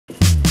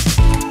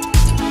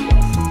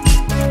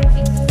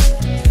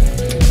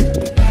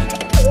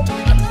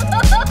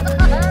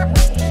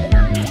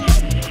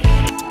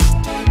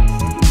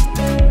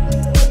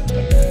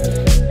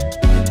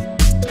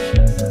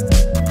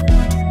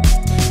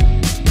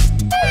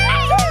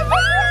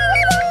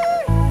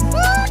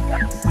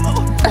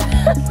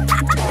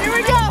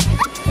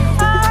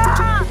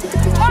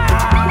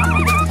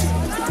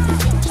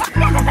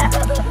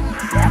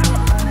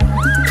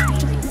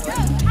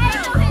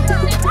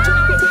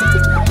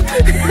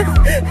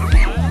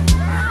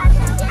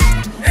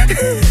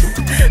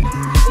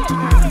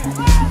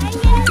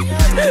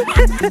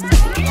Hey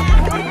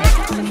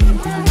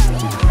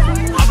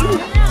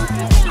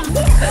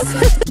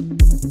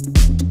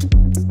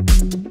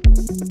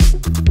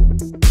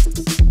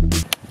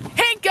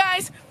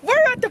guys, we're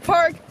at the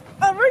park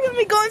and we're gonna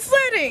be going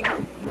sledding.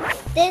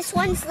 This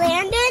one's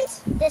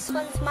Landon's, this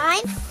one's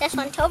mine, this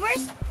one's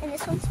Tober's, and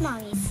this one's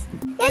Mommy's.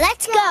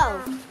 Let's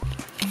go!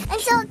 I'm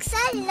so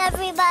excited,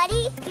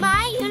 everybody.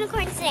 My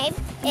unicorn's name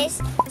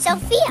is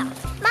Sophia.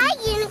 My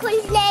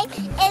unicorn's name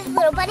is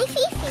Little Bunny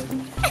Fifi.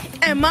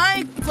 And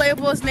my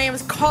inflatable name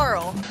is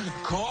Carl.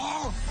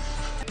 Carl?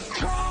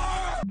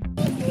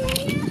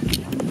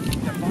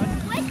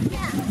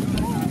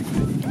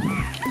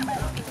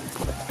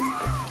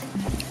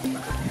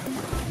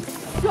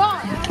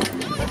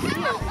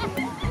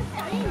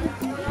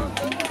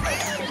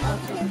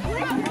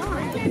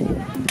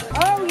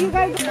 Oh, you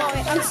guys know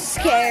it. I'm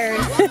scared.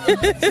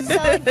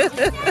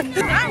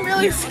 I'm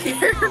really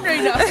scared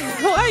right now.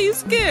 Why are you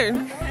scared?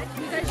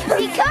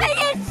 Because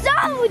it's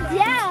so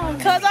down.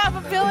 Cause I have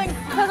a feeling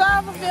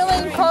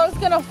Carl's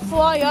gonna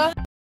fly up.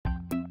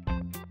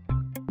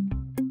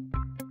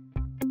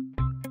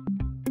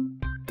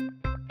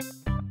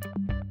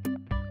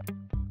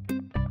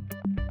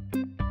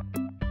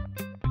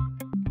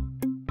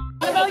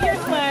 What about your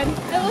sled?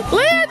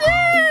 Landon!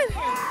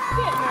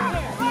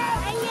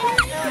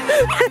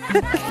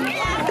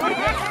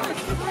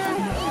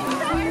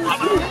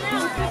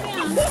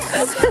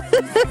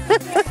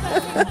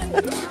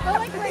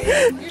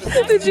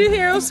 Did you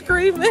hear him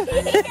screaming?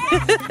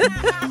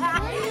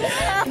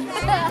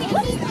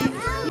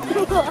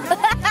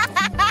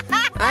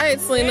 Alright,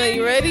 Selena,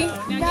 you ready?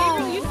 No.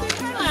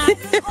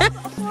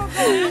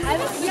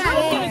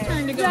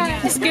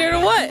 You scared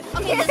of what? So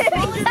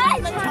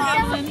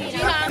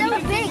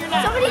big.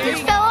 Somebody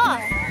just fell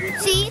off.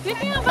 See?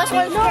 That's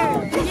why I'm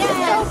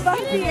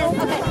scared.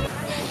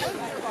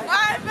 I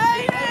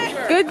made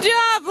it! Good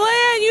job,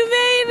 Lan, you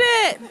made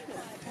it!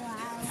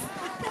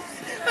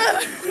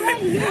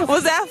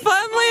 Was that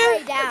fun,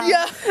 Lan? Down.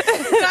 Yeah,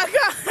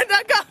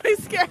 that got me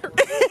scared.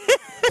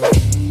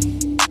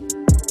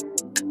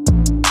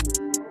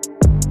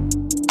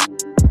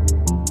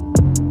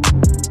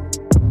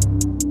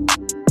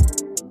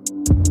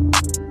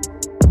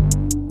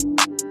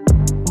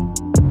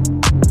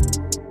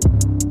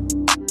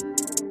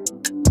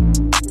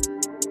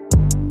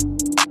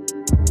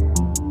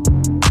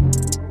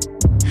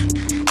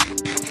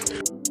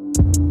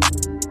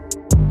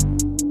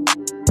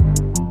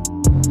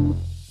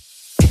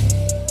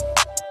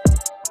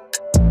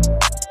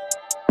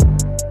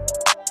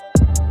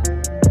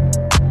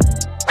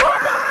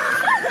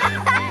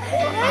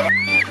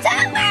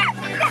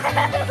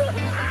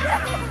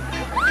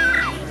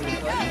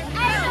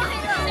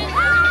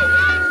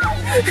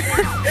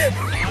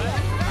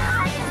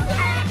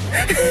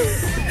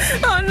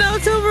 Oh no,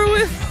 Tober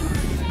with.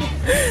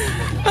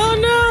 Oh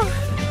no,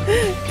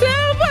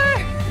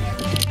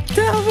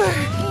 Tober,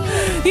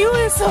 you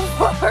went so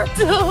far,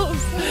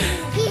 Tobes.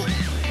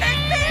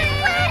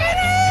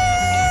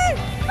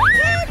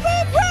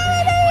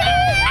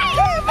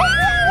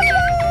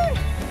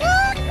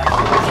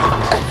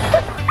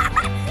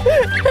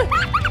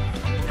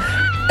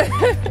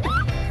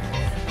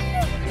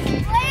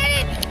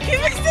 Can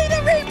we see the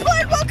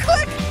replay real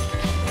quick?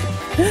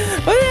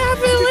 What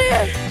happened,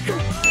 Lan?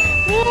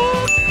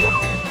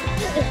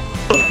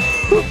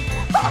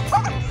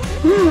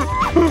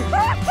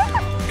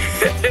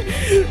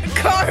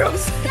 Carl!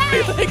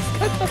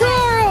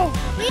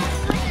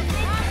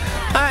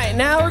 Alright,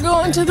 now we're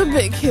going to the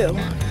big hill.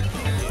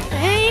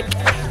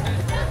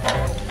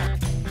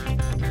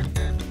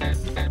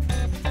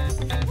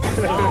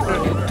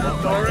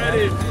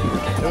 Already.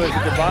 It was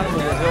at the bottom of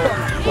the hill.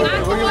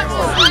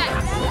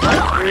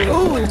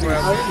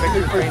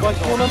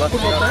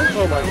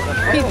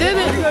 He did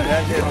it.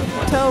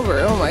 Tober,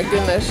 oh my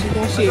goodness, she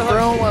thinks she's a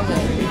grown woman.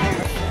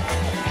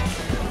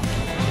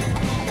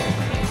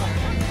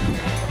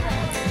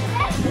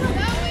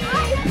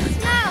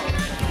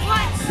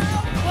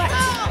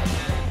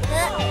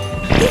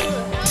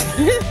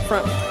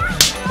 Front.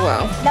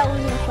 Wow. That was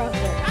in front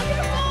there.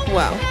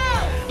 Wow.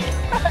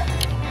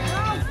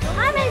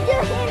 I'm gonna do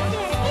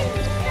handstand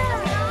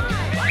in the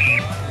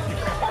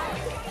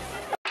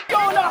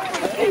Going off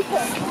for the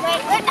people.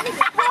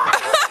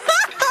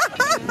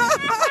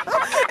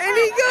 And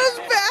he goes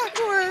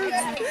backwards.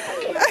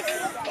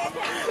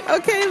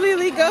 Okay,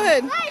 Lily, go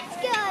ahead. Let's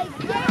go.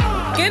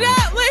 Get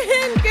up,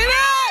 Lynn. Get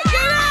up.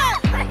 Get up.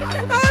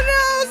 Oh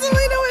no,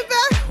 Selena went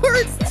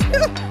backwards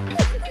too.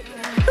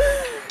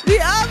 The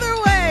other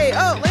way.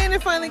 Oh, Landon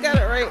finally got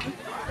it right.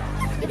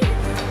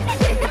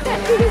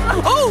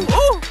 Oh,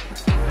 oh.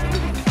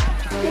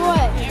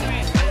 What?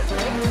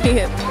 He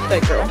hit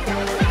that girl.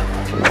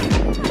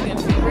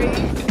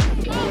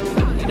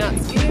 You're not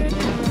scared?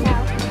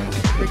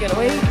 We're gonna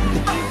wait.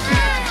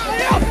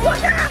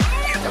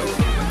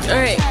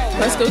 Alright,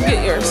 let's go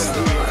get yours.